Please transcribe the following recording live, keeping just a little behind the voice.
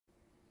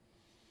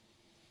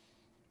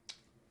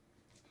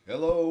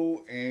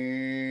Hello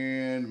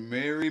and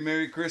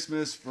Merry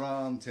Christmas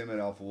from Tim at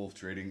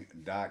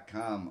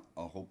AlphaWolfTrading.com.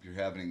 I hope you're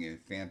having a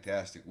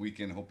fantastic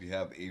weekend. Hope you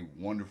have a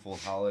wonderful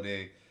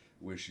holiday.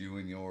 Wish you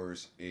and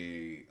yours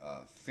a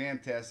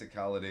fantastic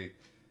holiday.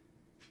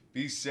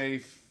 Be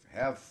safe,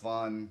 have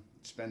fun,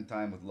 spend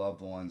time with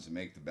loved ones, and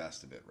make the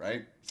best of it,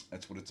 right?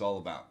 That's what it's all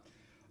about.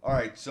 All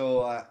right,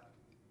 so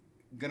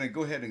going to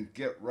go ahead and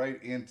get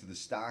right into the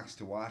stocks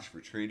to watch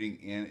for trading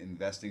and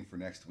investing for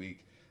next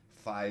week.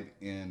 5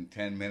 in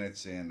 10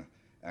 minutes, and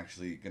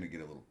actually going to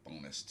get a little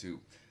bonus too.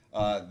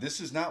 This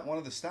is not one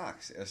of the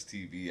stocks,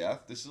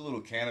 STVF. This is a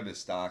little cannabis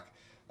stock,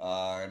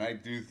 and I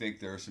do think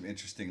there are some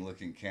interesting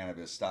looking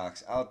cannabis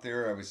stocks out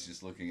there. I was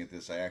just looking at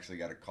this. I actually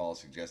got a call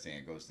suggesting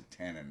it goes to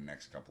 10 in the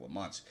next couple of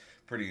months.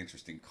 Pretty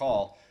interesting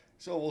call.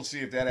 So we'll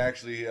see if that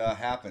actually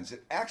happens.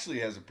 It actually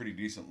has a pretty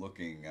decent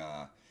looking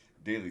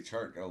daily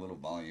chart. Got a little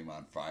volume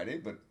on Friday,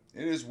 but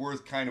it is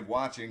worth kind of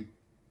watching.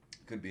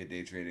 Could be a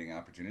day trading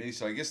opportunity.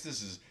 So I guess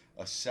this is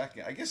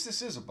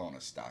a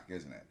bonus stock,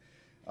 isn't it?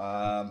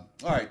 All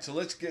right, so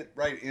let's get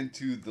right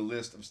into the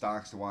list of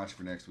stocks to watch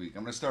for next week.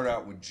 I'm going to start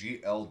out with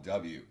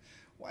GLW.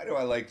 Why do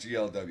I like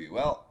GLW?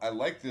 Well, I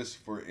like this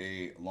for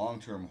a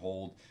long-term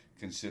hold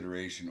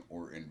consideration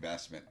or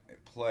investment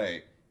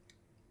play,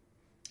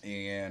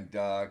 and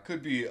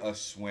could be a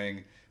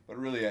swing, but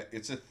really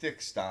it's a thick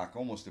stock,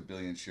 almost 1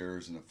 billion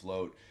shares in the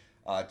float.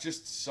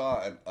 Just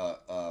saw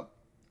a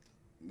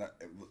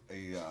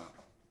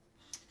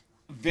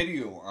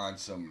video on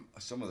some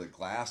of the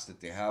glass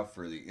that they have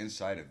for the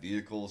inside of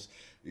vehicles.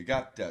 You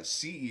got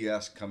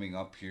CES coming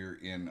up here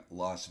in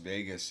Las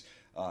Vegas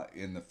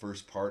in the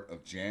first part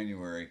of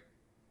January,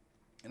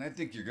 and I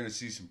think you're going to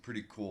see some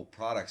pretty cool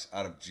products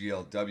out of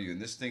GLW.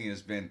 And this thing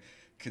has been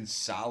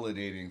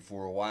consolidating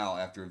for a while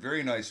after a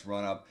very nice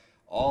run up.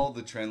 All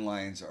the trend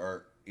lines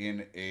are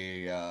in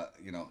a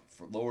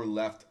for lower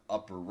left,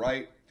 upper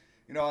right.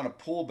 On a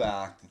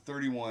pullback to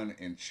 31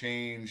 and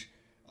change.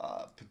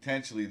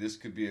 Potentially this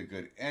could be a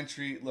good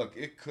entry. Look,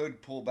 it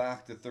could pull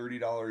back to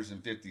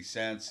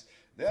 $30.50.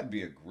 That'd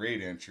be a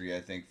great entry,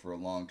 I think, for a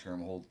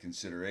long-term hold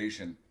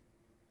consideration.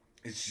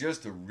 It's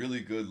just a really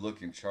good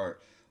looking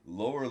chart.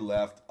 Lower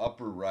left,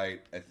 upper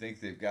right. I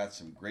think they've got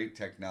some great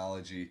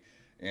technology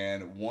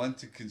and one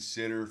to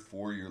consider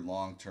for your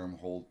long-term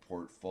hold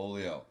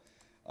portfolio.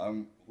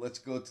 Let's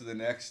go to the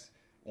next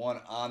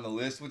one on the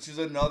list, which is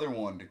another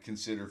one to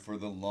consider for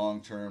the long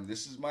term.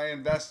 This is my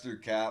investor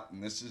cap,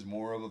 and this is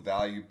more of a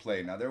value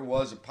play. Now, there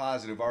was a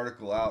positive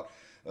article out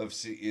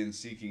in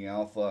Seeking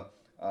Alpha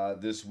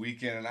this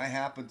weekend, and I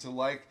happen to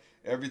like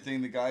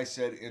everything the guy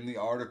said in the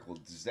article.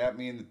 Does that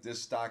mean that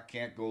this stock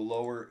can't go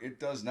lower? It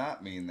does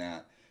not mean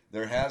that.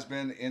 There has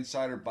been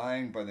insider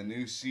buying by the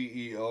new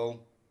CEO,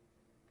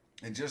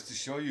 and just to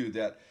show you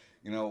that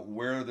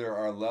where there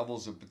are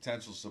levels of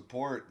potential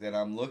support that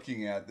I'm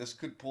looking at, this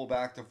could pull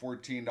back to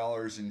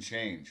 $14 and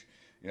change.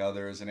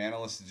 There is an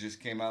analyst that just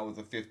came out with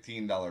a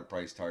 $15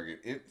 price target.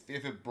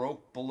 If it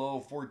broke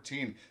below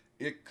 14,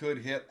 it could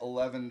hit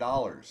 $11.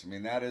 I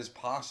mean, that is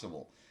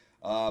possible.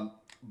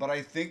 But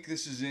I think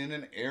this is in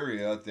an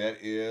area that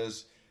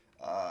is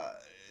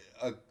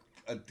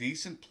a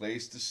decent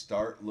place to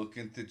start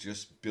looking to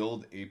just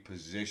build a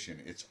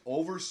position. It's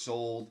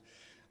oversold.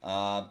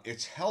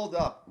 It's held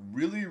up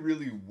really,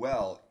 really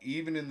well,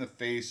 even in the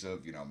face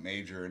of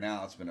major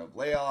announcement of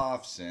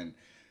layoffs and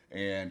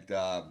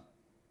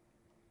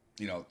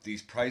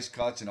these price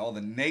cuts and all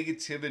the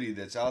negativity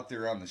that's out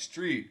there on the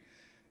street.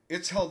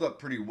 It's held up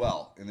pretty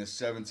well in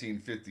this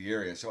 1750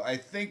 area. So I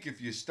think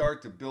if you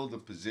start to build a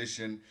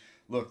position,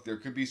 look, there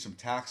could be some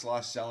tax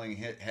loss selling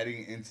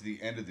heading into the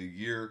end of the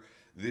year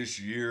this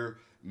year.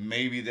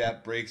 Maybe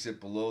that breaks it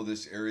below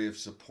this area of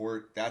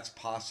support. That's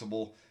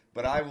possible.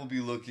 But I will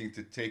be looking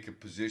to take a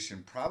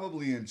position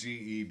probably in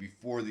GE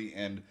before the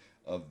end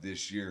of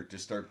this year to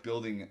start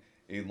building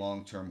a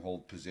long-term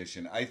hold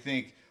position. I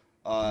think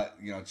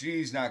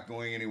GE's not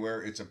going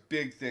anywhere. It's a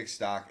big, thick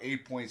stock,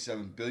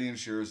 8.7 billion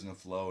shares in the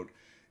float.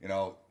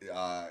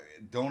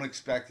 Don't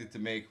expect it to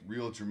make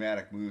real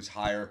dramatic moves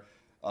higher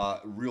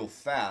real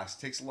fast.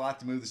 Takes a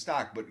lot to move the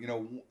stock, but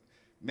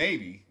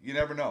maybe. You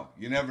never know.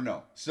 You never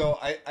know. So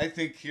I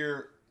think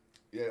here,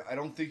 I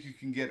don't think you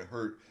can get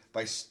hurt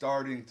by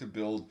starting to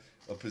build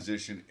a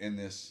position in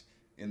this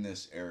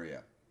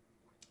area.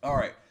 All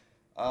right,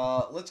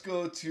 let's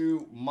go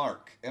to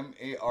Mark,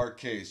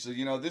 M-A-R-K.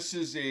 So this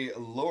is a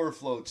lower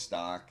float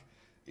stock.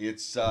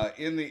 It's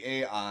in the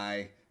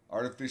AI,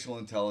 artificial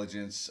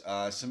intelligence.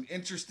 Some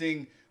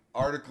interesting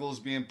articles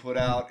being put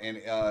out, and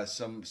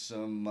some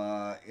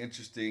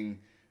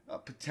interesting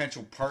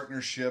potential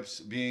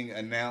partnerships being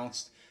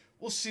announced.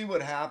 We'll see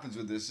what happens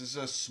with this. This is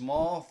a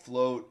small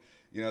float.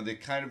 They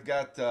kind of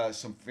got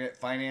some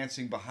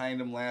financing behind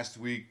them last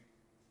week,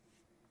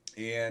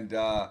 and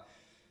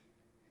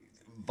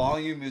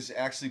volume is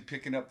actually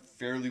picking up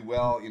fairly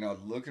well.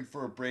 Looking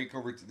for a break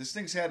over. This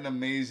thing's had an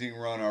amazing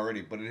run already,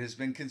 but it has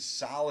been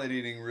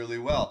consolidating really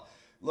well.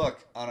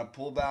 look, on a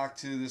pullback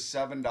to the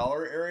 $7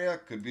 area,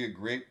 could be a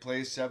great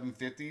place.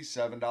 7.50,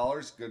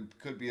 $7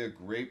 could be a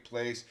great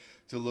place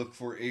to look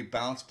for a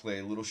bounce play,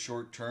 a little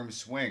short-term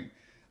swing.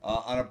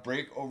 On a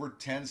break over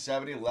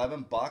 10.70,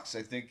 $11,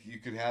 I think you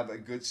could have a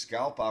good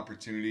scalp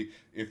opportunity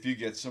if you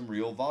get some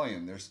real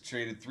volume. There's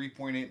traded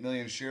 3.8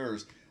 million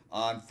shares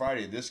on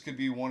Friday. This could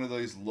be one of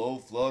those low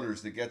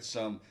floaters that gets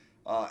some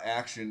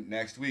action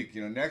next week.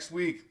 Next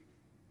week,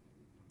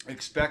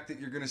 expect that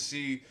you're going to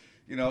see,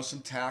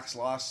 some tax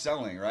loss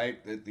selling, right?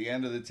 At the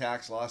end of the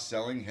tax loss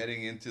selling,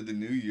 heading into the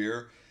new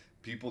year,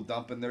 people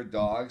dumping their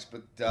dogs,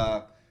 but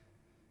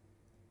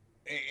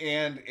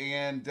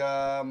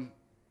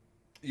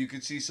you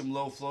could see some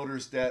low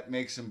floaters that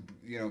make some,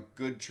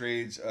 good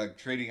trades,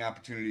 trading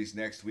opportunities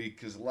next week,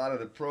 because a lot of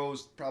the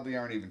pros probably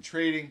aren't even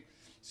trading.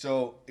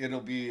 So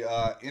it'll be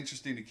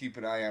interesting to keep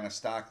an eye on a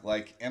stock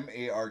like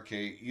MARK,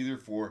 either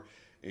for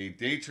a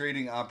day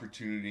trading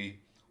opportunity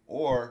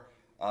or,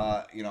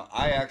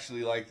 I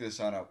actually like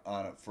this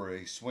for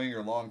a swing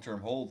or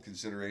long-term hold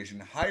consideration,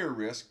 higher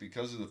risk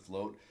because of the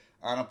float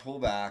on a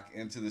pullback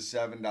into the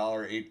 $7,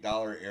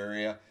 $8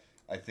 area.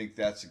 I think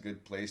that's a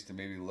good place to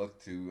maybe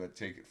look to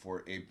take it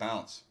for a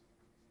bounce.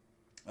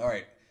 All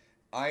right,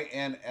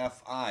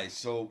 INFI.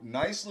 So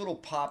nice little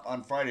pop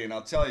on Friday, and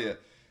I'll tell you,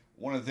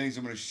 one of the things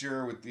I'm going to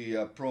share with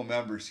the pro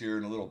members here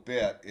in a little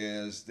bit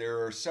is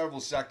there are several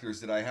sectors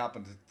that I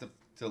happen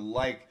to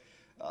like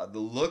the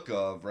look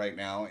of right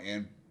now,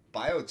 and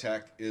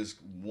biotech is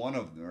one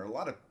of them. There are a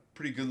lot of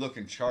pretty good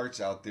looking charts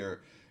out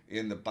there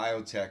in the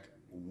biotech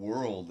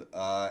world,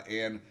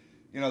 and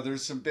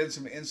there's been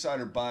some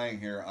insider buying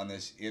here on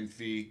this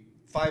Infi.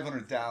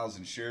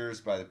 500,000 shares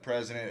by the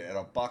president at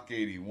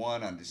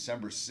 $1.81 on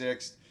December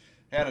 6th.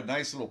 Had a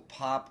nice little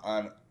pop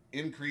on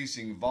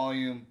increasing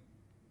volume.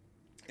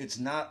 It's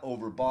not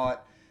overbought.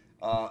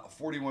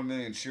 41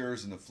 million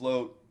shares in the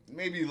float.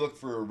 Maybe look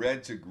for a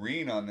red to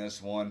green on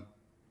this one.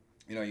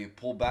 You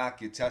pull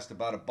back, you test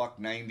about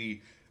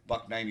 $1.90,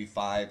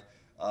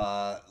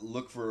 $1.95.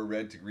 Look for a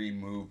red to green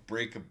move.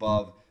 Break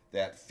above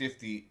that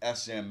 50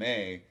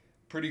 SMA.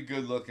 Pretty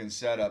good looking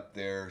setup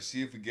there.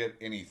 See if we get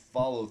any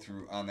follow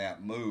through on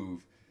that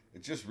move.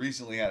 It just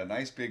recently had a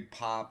nice big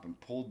pop and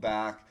pulled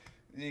back.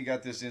 And you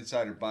got this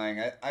insider buying.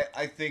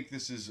 I think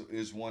this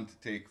is one to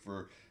take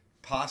for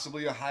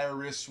possibly a higher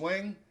risk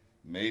swing,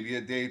 maybe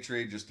a day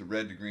trade, just a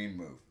red to green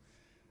move.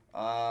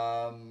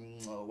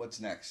 What's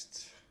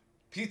next?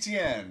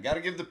 PTN, got to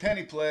give the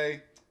penny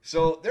play.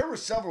 So there were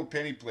several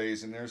penny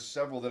plays, and there's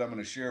several that I'm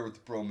going to share with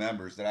the pro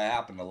members that I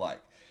happen to like.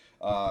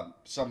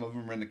 Some of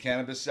them are in the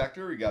cannabis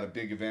sector. We got a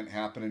big event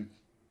happening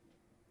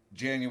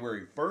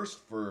January 1st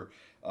for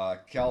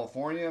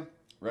California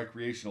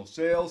recreational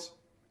sales,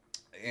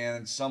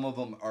 and some of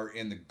them are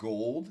in the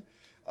gold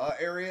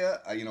area.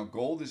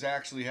 Gold has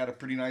actually had a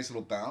pretty nice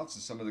little bounce,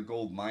 and some of the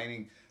gold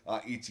mining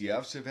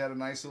ETFs have had a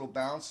nice little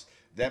bounce.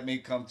 That may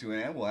come to an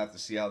end. We'll have to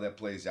see how that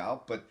plays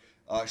out, but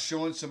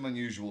showing some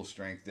unusual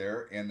strength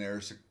there, and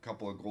there's a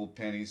couple of gold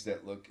pennies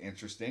that look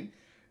interesting.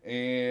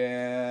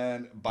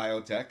 And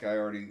biotech, I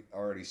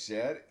already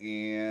said.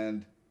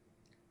 And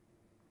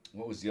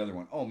what was the other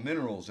one? Oh,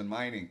 minerals and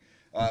mining.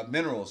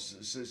 Minerals.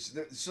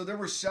 So there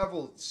were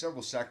several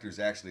sectors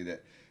actually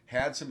that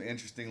had some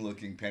interesting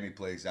looking penny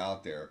plays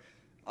out there.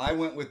 I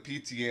went with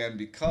PTN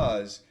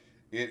because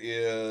it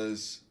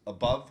is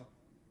above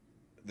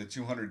the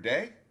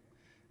 200-day.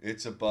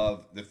 It's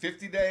above the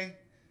 50-day.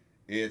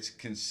 It's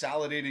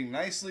consolidating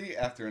nicely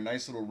after a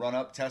nice little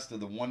run-up test of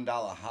the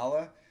 $1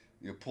 holla.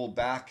 You pull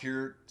back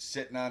here,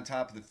 sitting on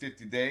top of the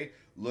 50-day.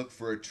 Look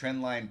for a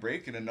trend line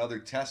break and another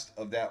test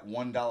of that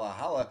 $1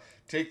 holla.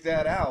 Take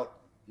that out.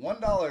 $1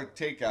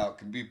 takeout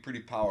can be pretty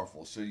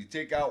powerful. So you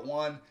take out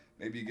one,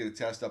 maybe you get a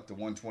test up to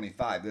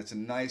 125. That's a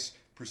nice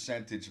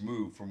percentage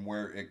move from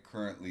where it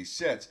currently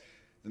sits.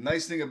 The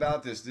nice thing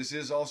about this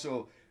is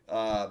also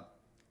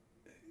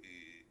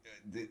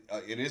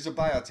it is a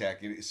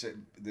biotech.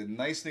 The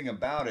nice thing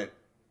about it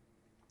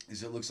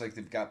is it looks like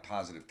they've got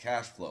positive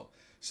cash flow.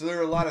 So there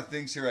are a lot of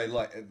things here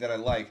that I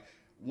like.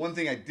 One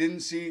thing I didn't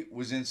see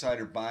was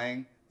insider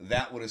buying.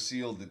 That would have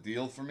sealed the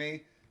deal for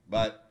me,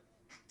 but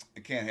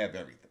I can't have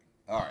everything.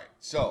 All right,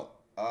 so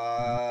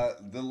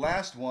the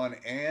last one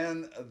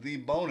and the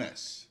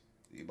bonus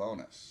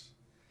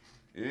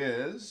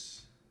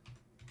is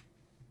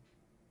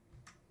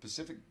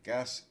Pacific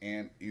Gas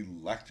and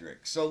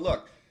Electric. So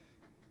look,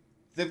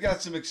 they've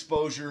got some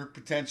exposure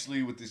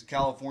potentially with these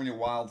California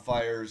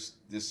wildfires.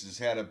 This has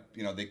had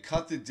they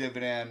cut the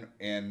dividend,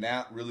 and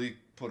that really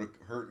put a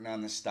hurting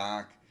on the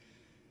stock.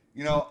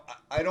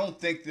 I don't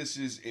think this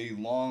is a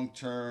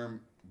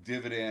long-term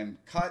dividend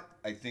cut.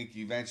 I think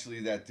eventually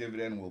that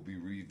dividend will be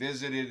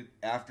revisited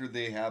after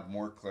they have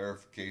more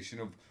clarification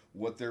of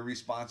what their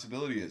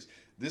responsibility is.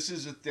 This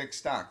is a thick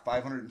stock,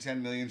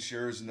 510 million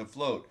shares in the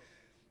float.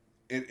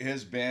 It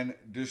has been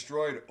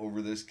destroyed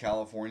over this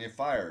California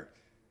fire.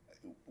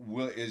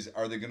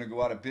 Are they going to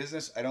go out of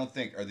business? I don't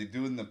think. Are they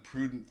doing the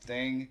prudent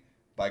thing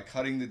by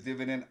cutting the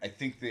dividend? I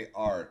think they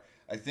are.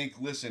 I think,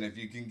 listen, if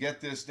you can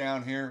get this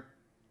down here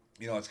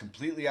It's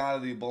completely out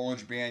of the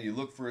Bollinger Band. You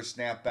look for a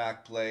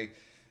snapback play.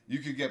 You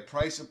could get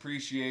price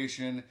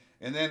appreciation.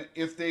 And then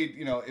if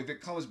if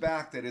it comes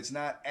back that it's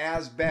not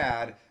as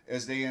bad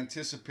as they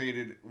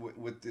anticipated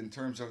with in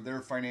terms of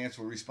their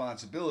financial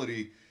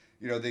responsibility,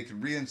 they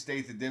could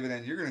reinstate the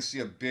dividend. You're going to see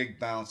a big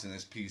bounce in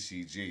this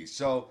PCG.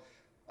 So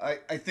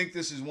I think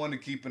this is one to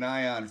keep an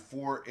eye on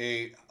for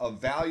a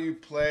value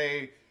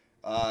play.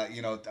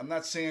 I'm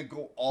not saying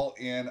go all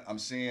in. I'm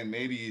saying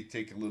maybe you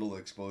take a little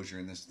exposure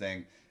in this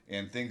thing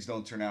and things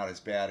don't turn out as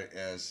bad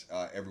as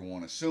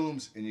everyone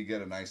assumes, and you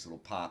get a nice little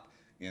pop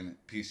in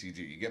PCG.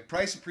 You get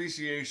price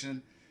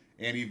appreciation,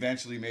 and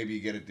eventually maybe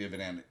you get a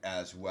dividend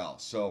as well.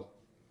 So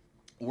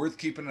worth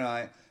keeping an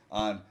eye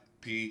on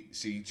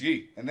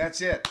PCG. And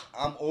that's it.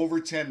 I'm over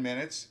 10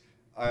 minutes.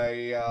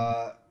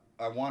 I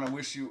want to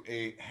wish you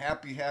a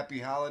happy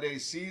holiday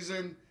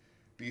season.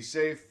 Be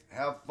safe,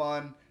 have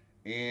fun,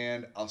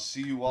 and I'll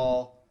see you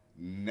all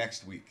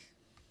next week.